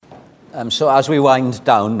So as we wind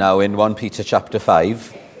down now in 1 Peter chapter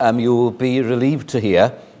 5, you will be relieved to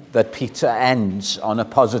hear that Peter ends on a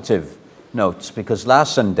positive note, because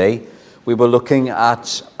last Sunday we were looking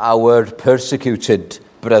at our persecuted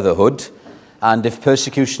brotherhood, and if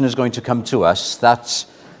persecution is going to come to us, that's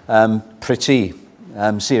pretty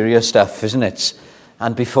serious stuff, isn't it?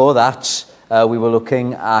 And before that, we were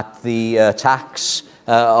looking at the attacks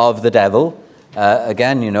of the devil,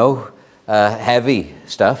 again, heavy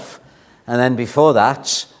stuff. And then before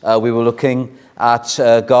that, we were looking at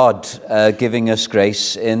God giving us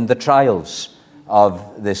grace in the trials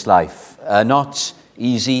of this life. Not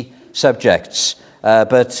easy subjects.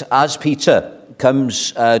 But as Peter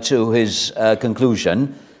comes to his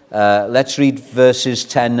conclusion, let's read verses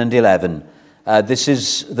 10 and 11. This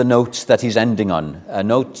is the note that he's ending on.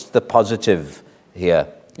 Note the positive here,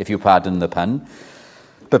 if you pardon the pun.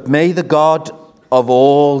 But may the God of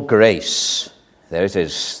all grace, there it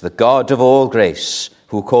is, the God of all grace,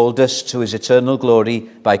 who called us to his eternal glory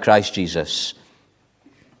by Christ Jesus.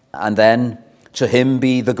 And then, to him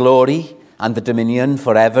be the glory and the dominion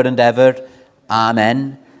forever and ever.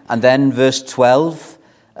 Amen. And then verse 12,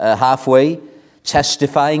 halfway,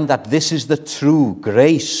 testifying that this is the true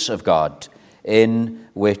grace of God in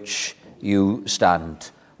which you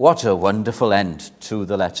stand. What a wonderful end to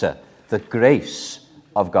the letter. The grace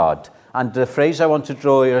of God. And the phrase I want to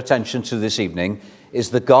draw your attention to this evening is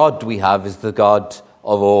the God we have is the God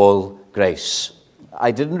of all grace.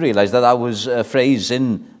 I didn't realize that was a phrase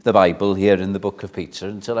in the Bible here in the book of Peter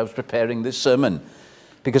until I was preparing this sermon,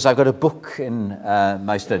 because I've got a book in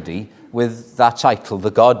my study with that title,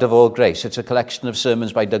 The God of All Grace. It's a collection of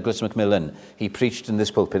sermons by Douglas Macmillan. He preached in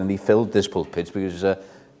this pulpit, and he filled this pulpit because he was a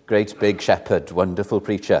great big shepherd, wonderful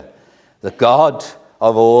preacher. The God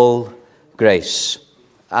of all grace.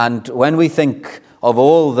 And when we think of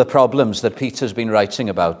all the problems that Peter's been writing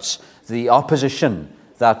about, the opposition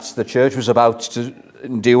that the church was about to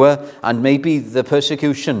endure, and maybe the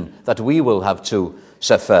persecution that we will have to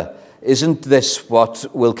suffer, isn't this what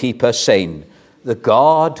will keep us sane? The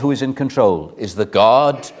God who is in control is the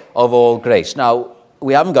God of all grace. Now,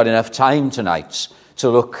 we haven't got enough time tonight to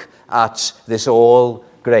look at this all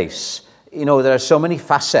grace. There are so many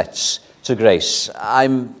facets to grace.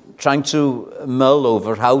 I'm trying to mull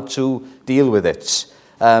over how to deal with it.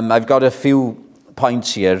 I've got a few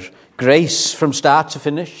points here. Grace from start to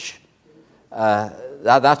finish.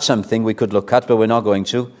 That's something we could look at, but we're not going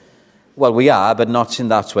to. Well, we are, but not in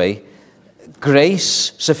that way.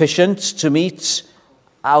 Grace sufficient to meet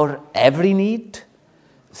our every need.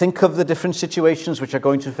 Think of the different situations which are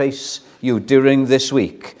going to face you during this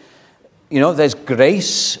week. There's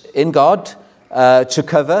grace in God to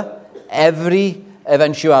cover every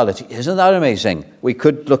eventuality. Isn't that amazing? We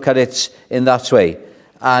could look at it in that way.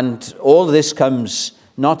 And all this comes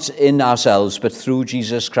not in ourselves, but through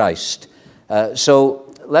Jesus Christ.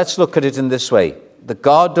 So let's look at it in this way. The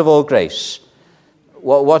God of all grace.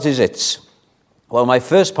 What is it? Well, my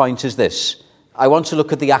first point is this. I want to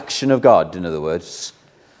look at the action of God, in other words.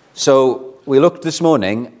 So we looked this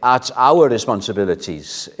morning at our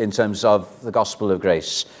responsibilities in terms of the gospel of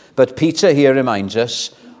grace. But Peter here reminds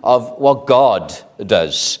us of what God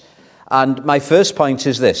does. And my first point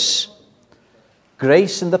is this.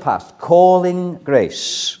 Grace in the past. Calling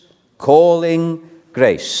grace. Calling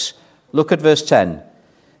grace. Look at verse 10.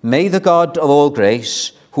 May the God of all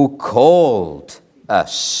grace, who called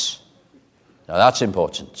us. Now that's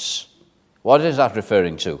important. What is that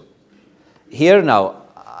referring to? Here now,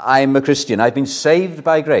 I'm a Christian. I've been saved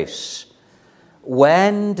by grace.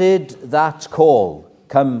 When did that call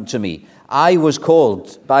come to me? I was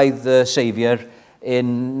called by the Saviour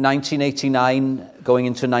in 1989, going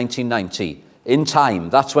into 1990. In time,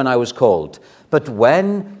 that's when I was called. But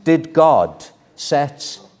when did God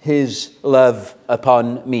set his love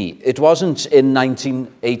upon me? It wasn't in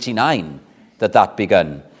 1989 that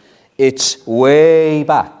began. It's way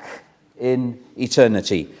back in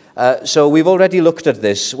eternity. So we've already looked at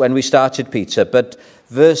this when we started Peter, but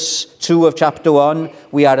verse 2 of chapter 1,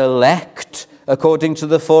 we are elect according to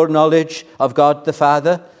the foreknowledge of God the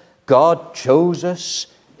Father. God chose us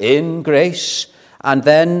in grace. And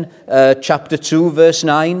then chapter 2, verse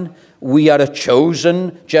 9, we are a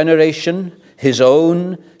chosen generation, his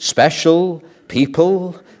own special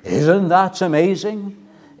people. Isn't that amazing?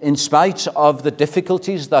 In spite of the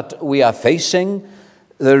difficulties that we are facing,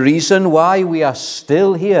 the reason why we are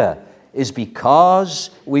still here is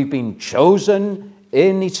because we've been chosen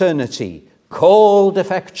in eternity, called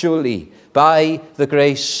effectually by the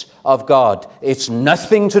grace of God. It's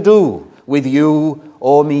nothing to do with you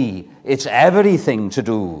or me. It's everything to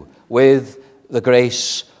do with the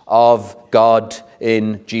grace of God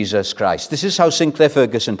in Jesus Christ. This is how Sinclair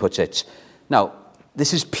Ferguson puts it. Now,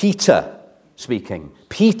 this is Peter speaking.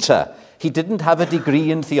 Peter, he didn't have a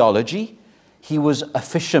degree in theology. He was a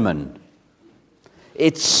fisherman.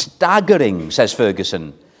 It's staggering, says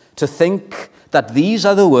Ferguson, to think that these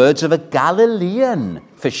are the words of a Galilean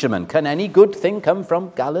fisherman. Can any good thing come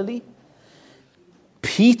from Galilee?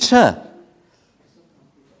 Peter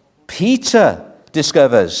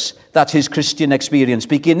discovers that his Christian experience,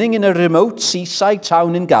 beginning in a remote seaside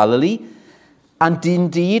town in Galilee, and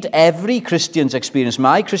indeed every Christian's experience,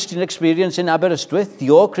 my Christian experience in Aberystwyth,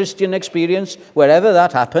 your Christian experience, wherever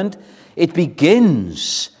that happened, it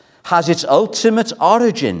has its ultimate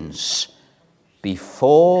origins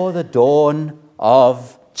before the dawn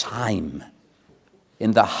of time,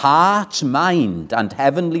 in the heart, mind, and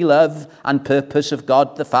heavenly love and purpose of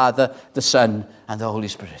God the Father, the Son, and the Holy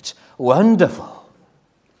Spirit. Wonderful.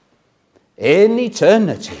 In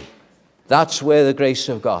eternity, that's where the grace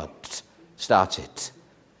of God started.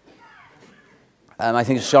 I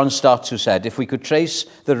think it's John Stott who said, if we could trace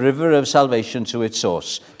the river of salvation to its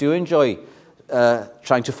source. Do you enjoy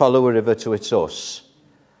trying to follow a river to its source?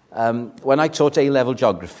 When I taught A-level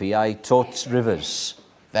geography, I taught rivers.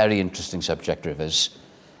 Very interesting subject, rivers.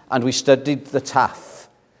 And we studied the Taff.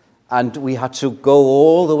 And we had to go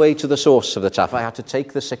all the way to the source of the Taff. I had to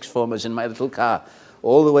take the sixth formers in my little car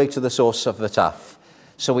all the way to the source of the Taff.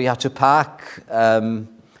 So we had to park.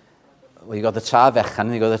 You got the Taf Fechan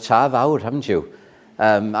and you got the Taf Fawr, haven't you?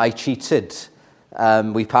 I cheated.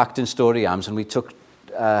 We parked in Story Arms and we took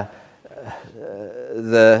the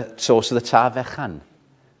source of the Taf Fechan,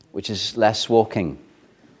 which is less walking.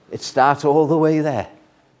 It starts all the way there.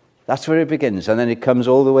 That's where it begins. And then it comes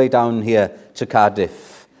all the way down here to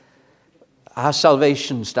Cardiff. Our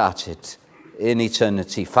salvation started in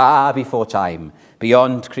eternity, far before time,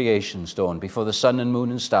 beyond creation's dawn, before the sun and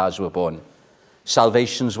moon and stars were born.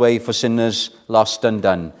 Salvation's way for sinners lost and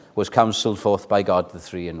done was counselled forth by God, the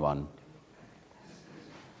three in one.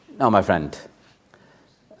 Now, my friend,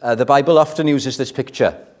 the Bible often uses this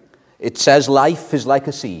picture. It says life is like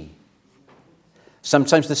a sea.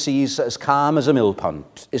 Sometimes the sea is as calm as a mill pond.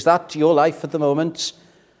 Is that your life at the moment?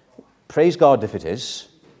 Praise God if it is.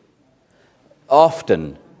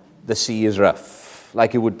 Often the sea is rough,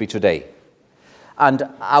 like it would be today. And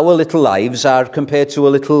our little lives are compared to a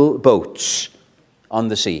little boat on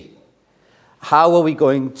the sea. How are we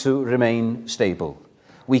going to remain stable?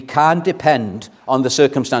 We can't depend on the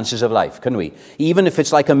circumstances of life, can we? Even if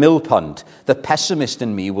it's like a mill pond, the pessimist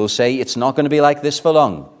in me will say it's not going to be like this for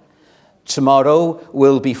long. Tomorrow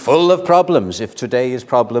will be full of problems if today is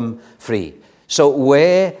problem-free. So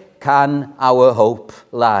where can our hope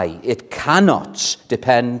lie? It cannot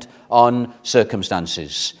depend on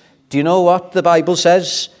circumstances. Do you know what the Bible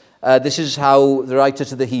says? This is how the writer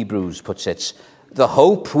to the Hebrews puts it. The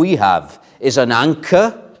hope we have is an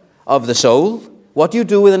anchor of the soul. What do you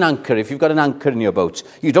do with an anchor if you've got an anchor in your boat?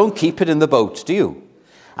 You don't keep it in the boat, do you?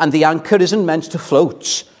 And the anchor isn't meant to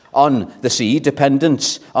float on the sea,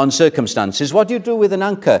 dependent on circumstances. What do you do with an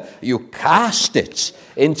anchor? You cast it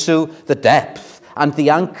into the depth. And the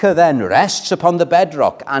anchor then rests upon the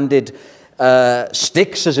bedrock, and it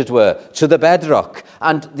sticks, as it were, to the bedrock.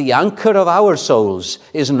 And the anchor of our souls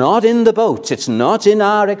is not in the boat. It's not in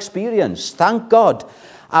our experience. Thank God.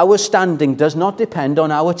 Our standing does not depend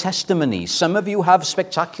on our testimony. Some of you have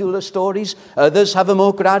spectacular stories. Others have a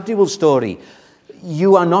more gradual story.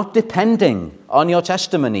 You are not depending on your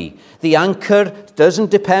testimony. The anchor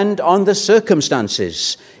doesn't depend on the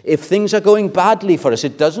circumstances. If things are going badly for us,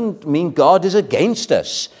 it doesn't mean God is against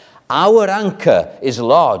us. Our anchor is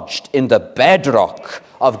lodged in the bedrock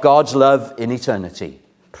of God's love in eternity.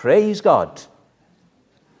 Praise God.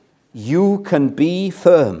 You can be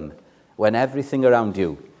firm when everything around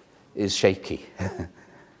you is shaky.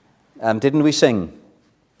 Didn't we sing?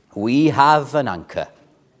 We have an anchor.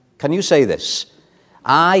 Can you say this?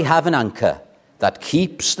 I have an anchor that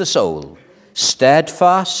keeps the soul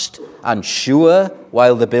steadfast and sure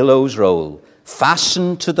while the billows roll,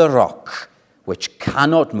 fastened to the rock which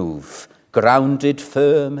cannot move, grounded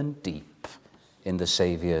firm and deep in the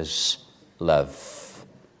Saviour's love.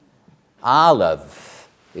 Our love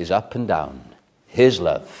is up and down. His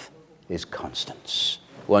love is constant.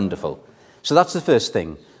 Wonderful. So that's the first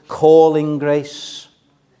thing. Calling grace.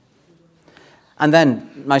 And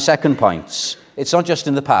then my second point. It's not just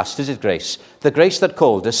in the past, is it, grace? The grace that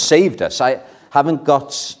called us saved us. I haven't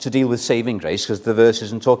got to deal with saving grace because the verse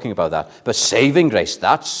isn't talking about that. But saving grace,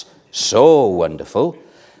 that's so wonderful.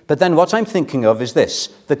 But then what I'm thinking of is this.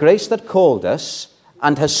 The grace that called us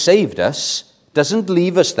and has saved us doesn't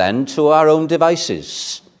leave us then to our own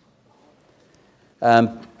devices.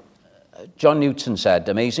 John Newton said,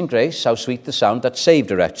 "Amazing grace, how sweet the sound that saved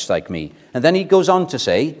a wretch like me." And then he goes on to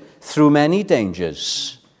say, "Through many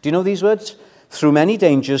dangers." Do you know these words? "Through many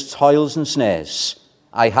dangers, toils and snares,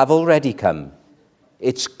 I have already come.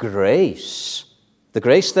 It's grace, the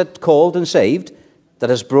grace that called and saved, that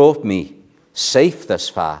has brought me safe thus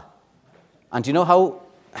far." And do you know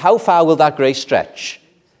how far will that grace stretch?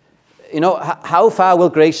 You know, how far will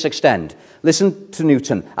grace extend? Listen to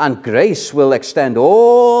Newton. "And grace will extend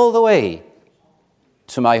all the way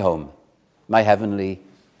to my home, my heavenly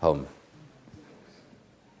home."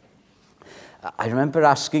 I remember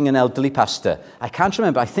asking an elderly pastor, I can't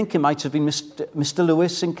remember, I think it might have been Mr.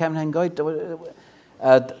 Lewis in Cefnhengoed. There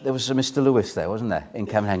was a Mr. Lewis there, wasn't there, in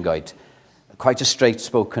Cefnhengoed? Quite a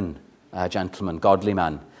straight-spoken gentleman, godly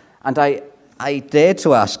man. And I dared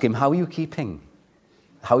to ask him, "How are you keeping?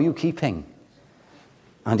 How are you keeping?"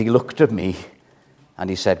 And he looked at me and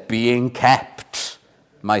he said, "Being kept,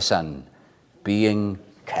 my son, being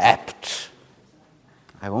kept."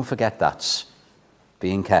 I won't forget that,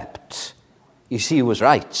 being kept. You see, he was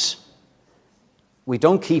right. We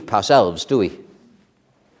don't keep ourselves, do we,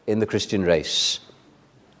 in the Christian race?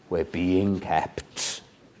 We're being kept.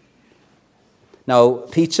 Now,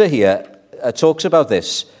 Peter here talks about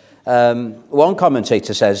this. One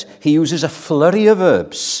commentator says he uses a flurry of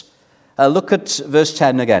verbs. Look at verse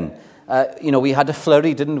 10 again. We had a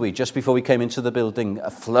flurry, didn't we, just before we came into the building?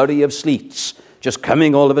 A flurry of sleets just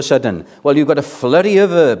coming all of a sudden. Well, you've got a flurry of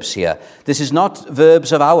verbs here. This is not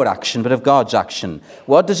verbs of our action, but of God's action.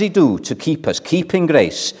 What does he do to keep us? Keeping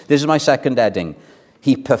grace. This is my second heading.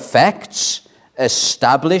 He perfects,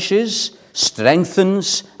 establishes,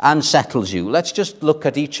 strengthens, and settles you. Let's just look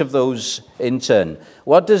at each of those in turn.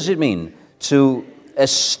 What does it mean to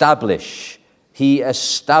establish? He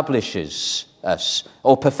establishes us.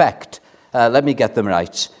 Or perfect. Let me get them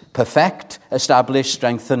right. Perfect, establish,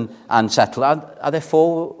 strengthen, and settle. Are there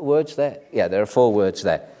 4 words there? Yeah, there are 4 words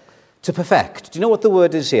there. To perfect. Do you know what the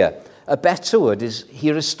word is here? A better word is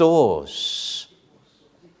he restores.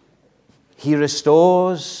 He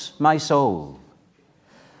restores my soul.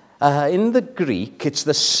 In the Greek, it's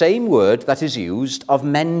the same word that is used of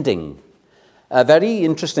mending. Very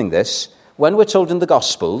interesting this. When we're told in the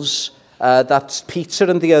Gospels that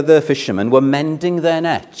Peter and the other fishermen were mending their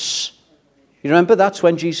nets. You remember that's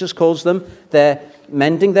when Jesus calls them? They're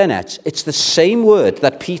mending their nets. It's the same word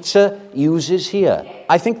that Peter uses here.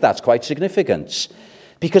 I think that's quite significant.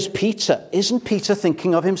 Because isn't Peter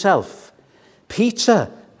thinking of himself?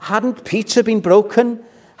 Hadn't Peter been broken?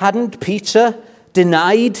 Hadn't Peter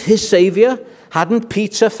denied his Saviour? Hadn't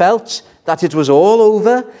Peter felt that it was all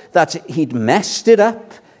over, that he'd messed it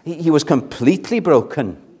up? He was completely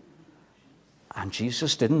broken. And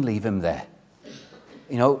Jesus didn't leave him there.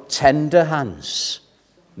 Tender hands,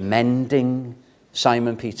 mending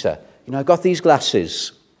Simon Peter. I've got these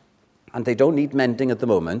glasses, and they don't need mending at the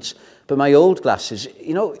moment, but my old glasses,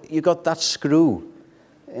 you got that screw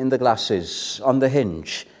in the glasses on the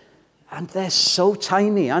hinge, and they're so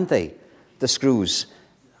tiny, aren't they, the screws?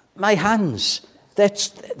 My hands,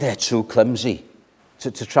 they're too clumsy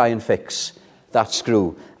to try and fix that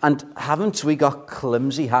screw. And haven't we got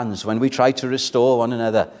clumsy hands when we try to restore one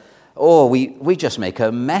another? Oh, we just make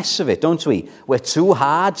a mess of it, don't we? We're too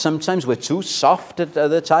hard sometimes, we're too soft at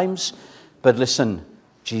other times. But listen,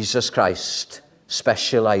 Jesus Christ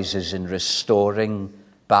specializes in restoring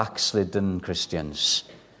backslidden Christians.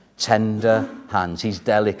 Tender hands, he's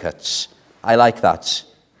delicate. I like that.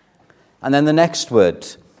 And then the next word,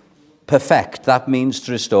 perfect, that means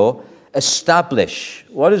to restore. Establish,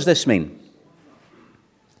 what does this mean?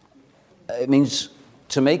 It means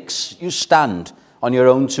to make you stand on your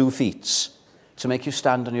own 2 feet. To make you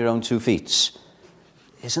stand on your own 2 feet.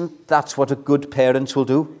 Isn't that what a good parent will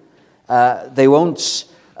do? They won't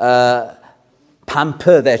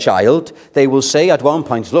pamper their child. They will say at one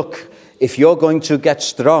point, look, if you're going to get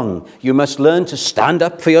strong, you must learn to stand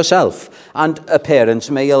up for yourself. And a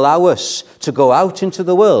parent may allow us to go out into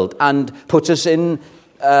the world and put us in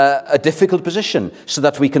a difficult position so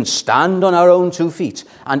that we can stand on our own 2 feet.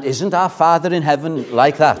 And isn't our Father in heaven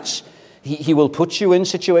like that? He will put you in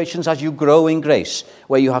situations as you grow in grace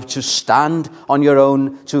where you have to stand on your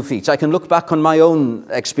own 2 feet. I can look back on my own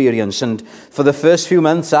experience, and for the first few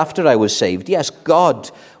months after I was saved, yes,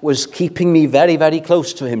 God was keeping me very, very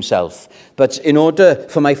close to himself. But in order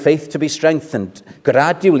for my faith to be strengthened,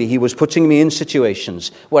 gradually he was putting me in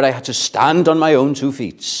situations where I had to stand on my own 2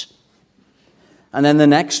 feet. And then the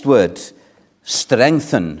next word,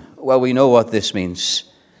 strengthen. Well, we know what this means.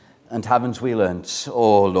 And haven't we learnt?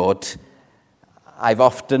 Oh, Lord, I've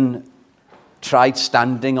often tried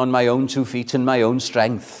standing on my own 2 feet in my own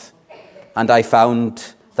strength, and I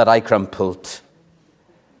found that I crumpled.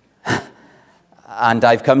 And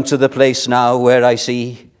I've come to the place now where I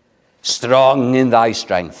see, strong in thy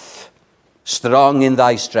strength, strong in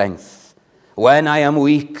thy strength. When I am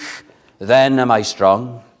weak, then am I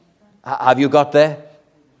strong. Have you got there?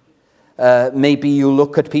 Maybe you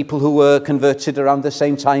look at people who were converted around the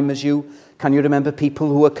same time as you. Can you remember people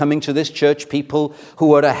who were coming to this church, people who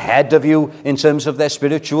were ahead of you in terms of their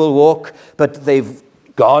spiritual walk, but they've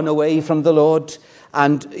gone away from the Lord,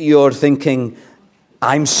 and you're thinking,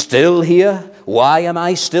 I'm still here. Why am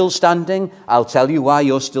I still standing? I'll tell you why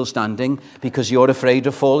you're still standing. Because you're afraid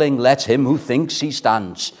of falling. Let him who thinks he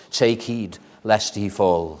stands take heed lest he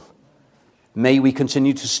fall. May we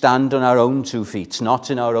continue to stand on our own 2 feet, not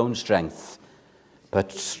in our own strength,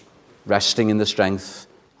 but resting in the strength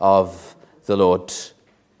of the Lord.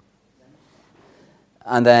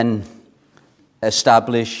 And then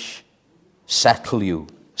establish, settle you.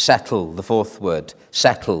 Settle, the 4th word.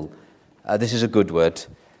 Settle. This is a good word.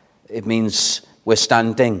 It means we're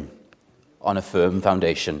standing on a firm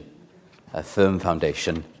foundation. A firm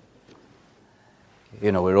foundation.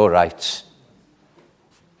 You know, we're all right.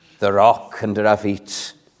 The rock under our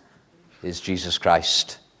feet is Jesus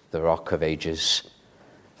Christ, the rock of ages.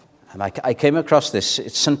 And I came across this.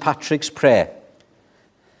 It's St. Patrick's prayer.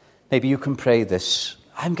 Maybe you can pray this.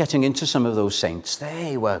 I'm getting into some of those saints.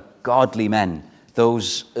 They were godly men,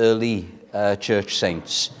 those early church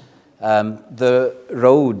saints. The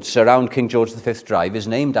roads around King George V Drive is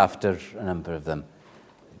named after a number of them.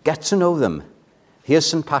 Get to know them. Here's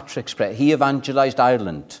St. Patrick's prayer. He evangelized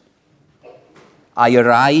Ireland. I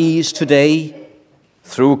arise today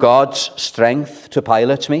through God's strength to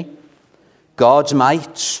pilot me, God's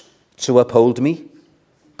might to uphold me,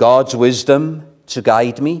 God's wisdom to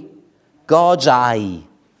guide me, God's eye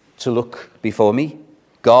to look before me,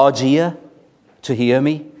 God's ear to hear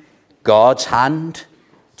me, God's hand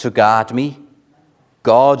to guard me,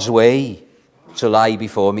 God's way to lie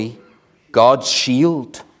before me, God's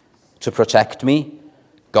shield to protect me,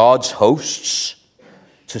 God's hosts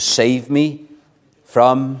to save me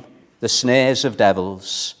from the snares of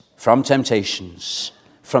devils, from temptations,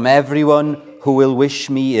 from everyone who will wish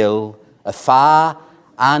me ill, afar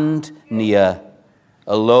and near,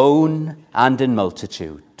 alone and in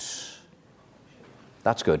multitude.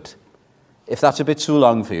 That's good. If that's a bit too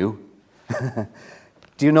long for you,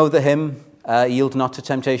 do you know the hymn, Yield Not to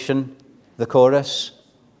Temptation, the chorus?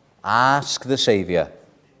 Ask the Saviour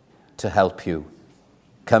to help you,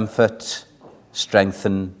 comfort,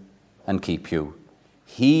 strengthen, and keep you.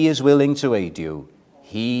 He is willing to aid you.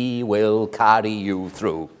 He will carry you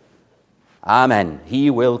through. Amen. He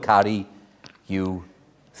will carry you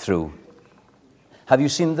through. Have you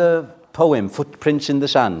seen the poem, Footprints in the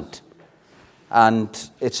Sand? And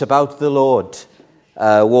it's about the Lord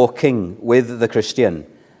walking with the Christian.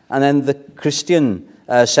 And then the Christian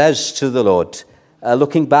says to the Lord,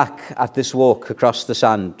 looking back at this walk across the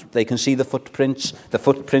sand, they can see the footprints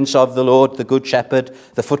of the Lord, the Good Shepherd,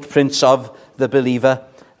 the footprints of the believer.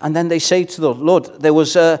 And then they say to the Lord, there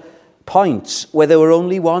was a point where there were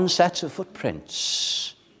only one set of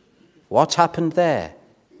footprints. What happened there?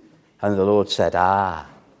 And the Lord said,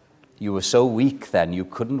 you were so weak then, you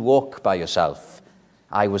couldn't walk by yourself.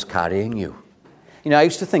 I was carrying you. You know, I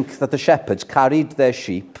used to think that the shepherds carried their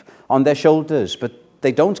sheep on their shoulders, but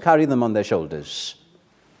they don't carry them on their shoulders.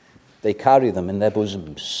 They carry them in their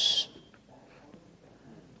bosoms,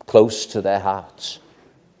 close to their hearts.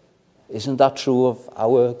 Isn't that true of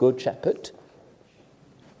our Good Shepherd?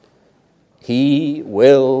 He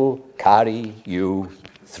will carry you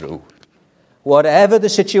through. Whatever the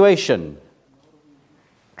situation,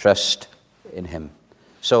 trust in him.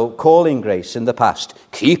 So calling grace in the past,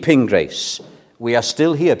 keeping grace. We are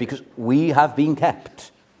still here because we have been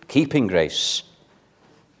kept. Keeping grace.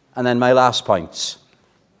 And then my last point,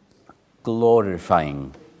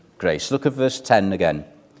 glorifying grace. Look at verse 10 again.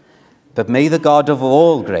 But may the God of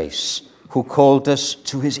all grace, who called us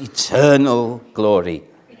to his eternal glory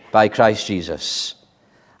by Christ Jesus,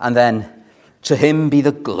 and then to him be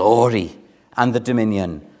the glory and the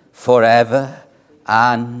dominion forever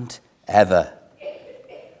and ever.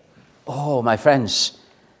 Oh, my friends,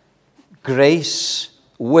 grace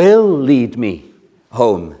will lead me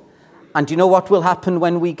home. And do you know what will happen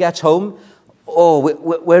when we get home? Oh,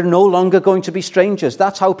 we're no longer going to be strangers.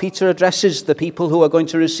 That's how Peter addresses the people who are going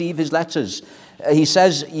to receive his letters. He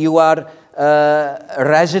says, you are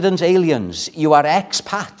resident aliens. You are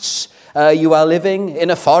expats. You are living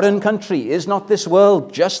in a foreign country. Is not this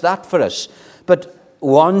world just that for us? But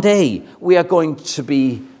one day we are going to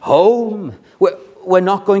be home. We're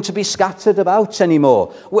not going to be scattered about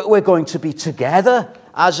anymore. We're going to be together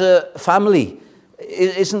as a family.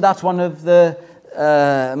 Isn't that one of the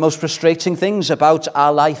most frustrating things about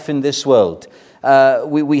our life in this world?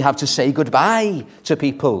 We have to say goodbye to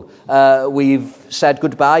people. We've said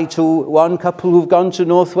goodbye to one couple who've gone to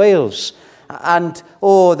North Wales. And,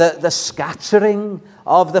 the scattering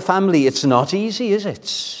of the family. It's not easy, is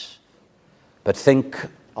it? But think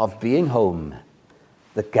of being home,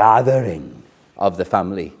 the gathering of the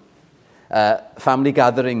family. Family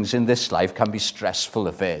gatherings in this life can be stressful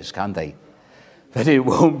affairs, can't they? But it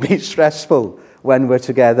won't be stressful when we're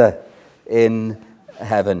together in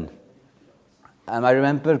heaven. I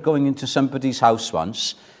remember going into somebody's house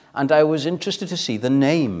once, and I was interested to see the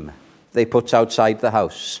name they put outside the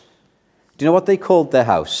house. Do you know what they called their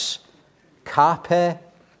house? Carpe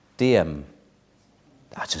Diem.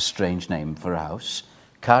 That's a strange name for a house.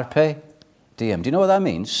 Carpe Diem. Do you know what that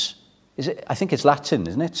means? I think it's Latin,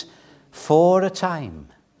 isn't it? For a time.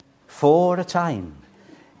 For a time.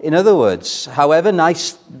 In other words, however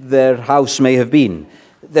nice their house may have been,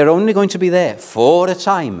 they're only going to be there for a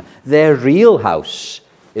time. Their real house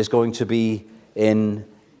is going to be in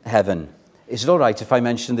heaven. Is it all right if I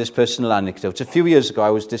mention this personal anecdote? A few years ago, I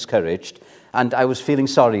was discouraged, and I was feeling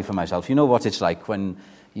sorry for myself. You know what it's like when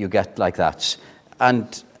you get like that.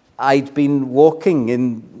 And I'd been walking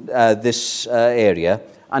in this area,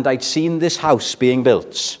 and I'd seen this house being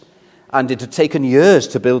built. And it had taken years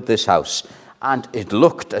to build this house. And it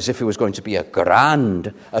looked as if it was going to be a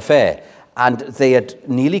grand affair. And they had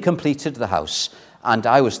nearly completed the house. And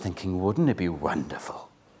I was thinking, wouldn't it be wonderful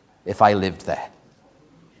if I lived there?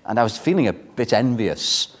 And I was feeling a bit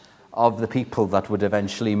envious of the people that would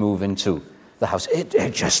eventually move into the house. It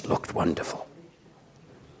just looked wonderful.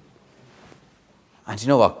 And you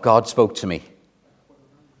know what? God spoke to me.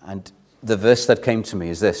 And the verse that came to me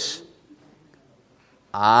is this: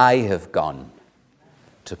 I have gone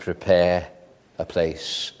to prepare a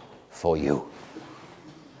place for you.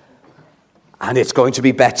 And it's going to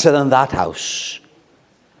be better than that house.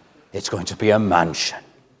 It's going to be a mansion.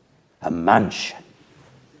 A mansion.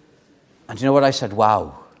 And you know what I said?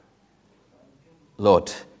 Wow.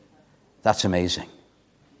 Lord, that's amazing.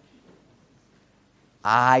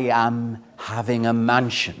 I am having a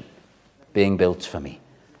mansion being built for me.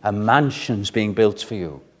 A mansion's being built for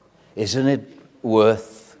you. Isn't it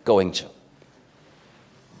worth going to?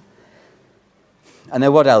 And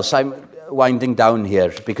then what else? I'm winding down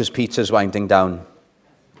here because Peter's winding down.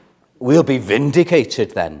 We'll be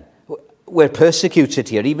vindicated then. We're persecuted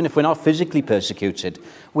here, even if we're not physically persecuted.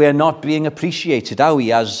 We're not being appreciated, are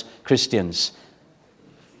we, as Christians?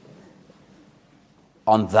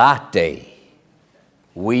 On that day,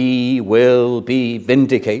 we will be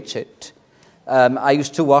vindicated. I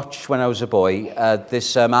used to watch, when I was a boy,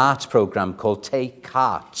 this art program called Take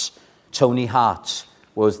Heart. Tony Hart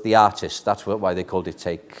was the artist. That's why they called it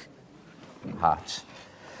Take Heart.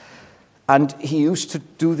 And he used to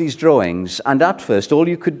do these drawings, and at first all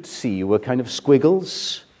you could see were kind of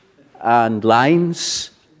squiggles and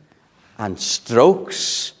lines and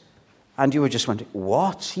strokes, and you were just wondering,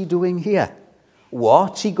 what's he doing here?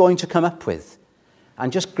 What's he going to come up with?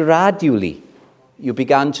 And just gradually you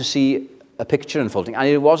began to see a picture unfolding, and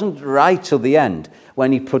it wasn't right till the end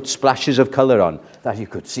when he put splashes of colour on that you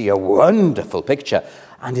could see a wonderful picture.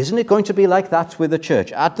 And isn't it going to be like that with the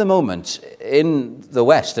church? At the moment, in the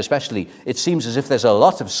West especially, it seems as if there's a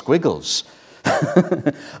lot of squiggles,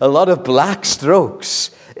 a lot of black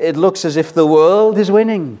strokes. It looks as if the world is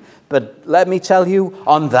winning. But let me tell you,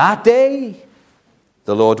 on that day,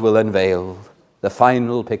 the Lord will unveil the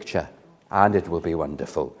final picture, and it will be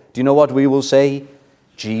wonderful. Do you know what we will say?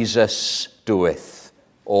 Jesus doeth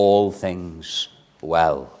all things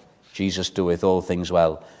well. Jesus doeth all things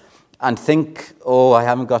well. And think, I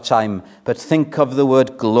haven't got time, but think of the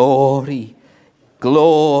word glory.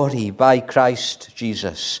 Glory by Christ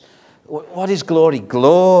Jesus. What is glory?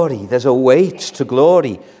 Glory. There's a weight to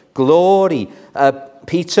glory. Glory.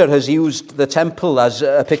 Peter has used the temple as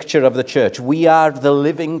a picture of the church. We are the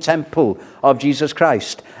living temple of Jesus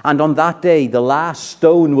Christ. And on that day, the last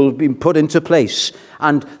stone will be put into place,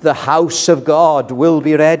 and the house of God will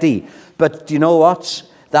be ready. But do you know what?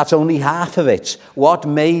 That's only half of it. What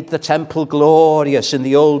made the temple glorious in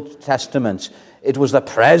the Old Testament? It was the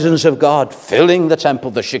presence of God filling the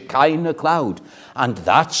temple, the Shekinah cloud. And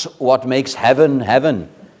that's what makes heaven, heaven.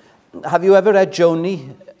 Have you ever read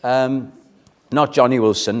Joni? Not Johnny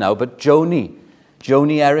Wilson now, but Joni.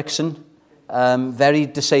 Joni Erickson, very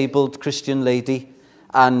disabled Christian lady.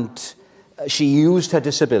 And she used her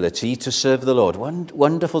disability to serve the Lord.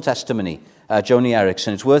 Wonderful testimony, Joni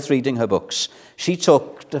Erickson. It's worth reading her books. She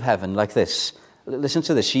talked of heaven like this. Listen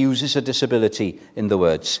to this. She uses her disability in the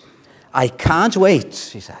words. I can't wait,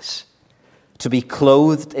 she says, to be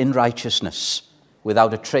clothed in righteousness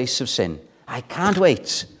without a trace of sin. I can't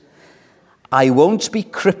wait. I won't be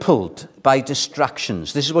crippled by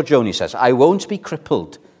distractions. This is what Joni says. I won't be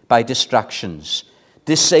crippled by distractions,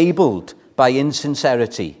 disabled by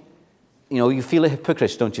insincerity. You know, you feel a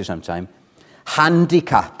hypocrite, don't you, sometimes?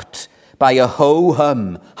 Handicapped by a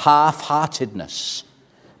ho-hum half-heartedness.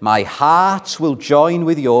 My heart will join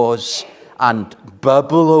with yours and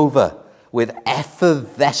bubble over with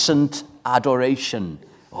effervescent adoration.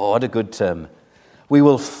 Oh, what a good term. We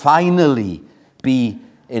will finally be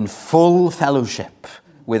in full fellowship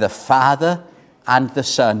with the Father and the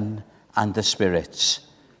Son and the Spirit.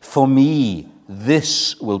 For me,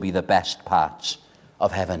 this will be the best part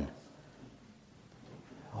of heaven.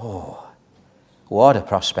 Oh, what a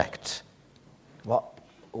prospect.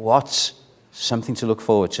 What's something to look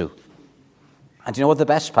forward to. And do you know what the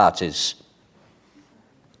best part is?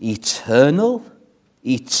 Eternal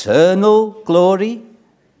glory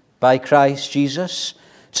by Christ Jesus.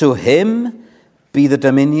 To him be the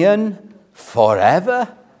dominion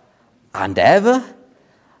forever and ever.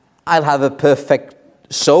 I'll have a perfect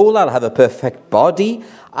soul. I'll have a perfect body.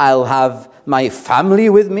 I'll have my family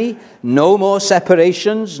with me. No more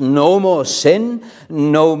separations. No more sin.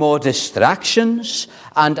 No more distractions.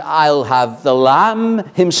 And I'll have the Lamb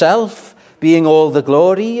himself being all the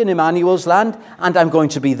glory in Emmanuel's land. And I'm going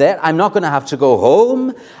to be there. I'm not going to have to go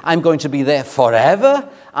home. I'm going to be there forever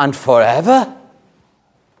and forever.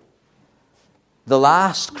 The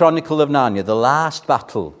last Chronicle of Narnia, the last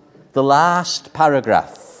battle, the last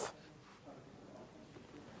paragraph.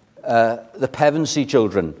 The Pevensey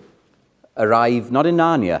children arrive not in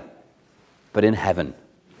Narnia, but in heaven.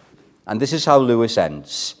 And this is how Lewis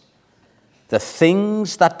ends. The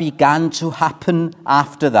things that began to happen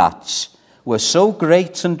after that were so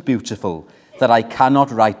great and beautiful that I cannot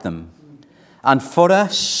write them. And for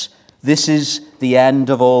us, this is the end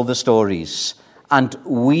of all the stories. And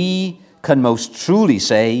we can most truly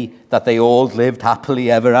say that they all lived happily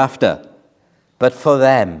ever after. But for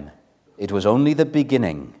them, it was only the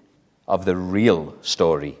beginning of the real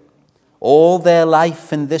story. All their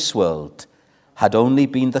life in this world had only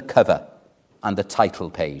been the cover and the title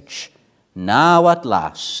page. Now at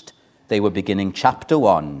last, they were beginning chapter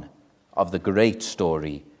 1 of the great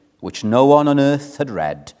story, which no one on earth had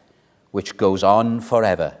read, which goes on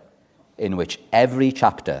forever, in which every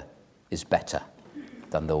chapter is better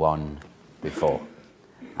than the one before.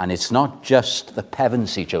 And it's not just the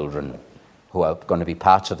Pevensey children who are going to be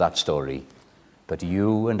part of that story, but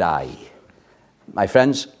you and I. My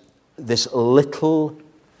friends, this little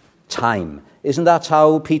time, isn't that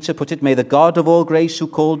how Peter put it? May the God of all grace, who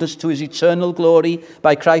called us to his eternal glory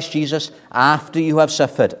by Christ Jesus, after you have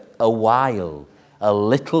suffered a while, a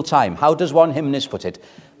little time. How does one hymnist put it?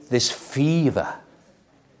 This fever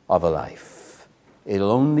of a life.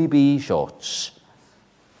 It'll only be short.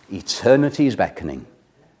 Eternity is beckoning.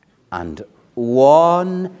 And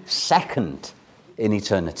 1 second in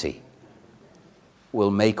eternity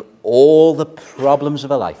will make all the problems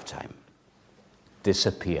of a lifetime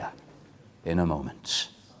disappear in a moment.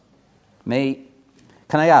 Can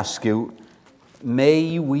I ask you,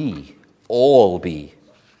 may we all be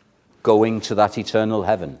going to that eternal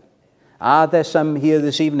heaven? Are there some here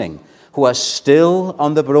this evening who are still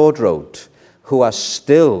on the broad road, who are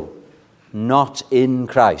still not in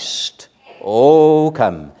Christ? Oh,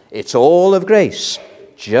 come. It's all of grace.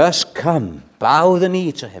 Just come. Bow the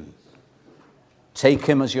knee to him. Take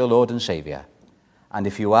him as your Lord and Savior. And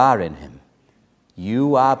if you are in him,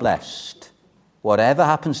 you are blessed, whatever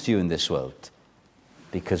happens to you in this world,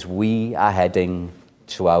 because we are heading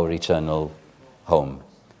to our eternal home.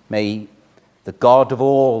 May the God of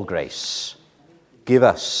all grace give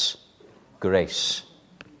us grace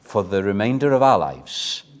for the remainder of our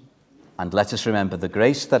lives. And let us remember the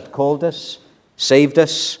grace that called us, saved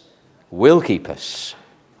us, will keep us,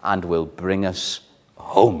 and will bring us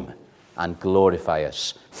home and glorify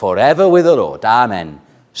us forever with the Lord. Amen.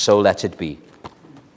 So let it be.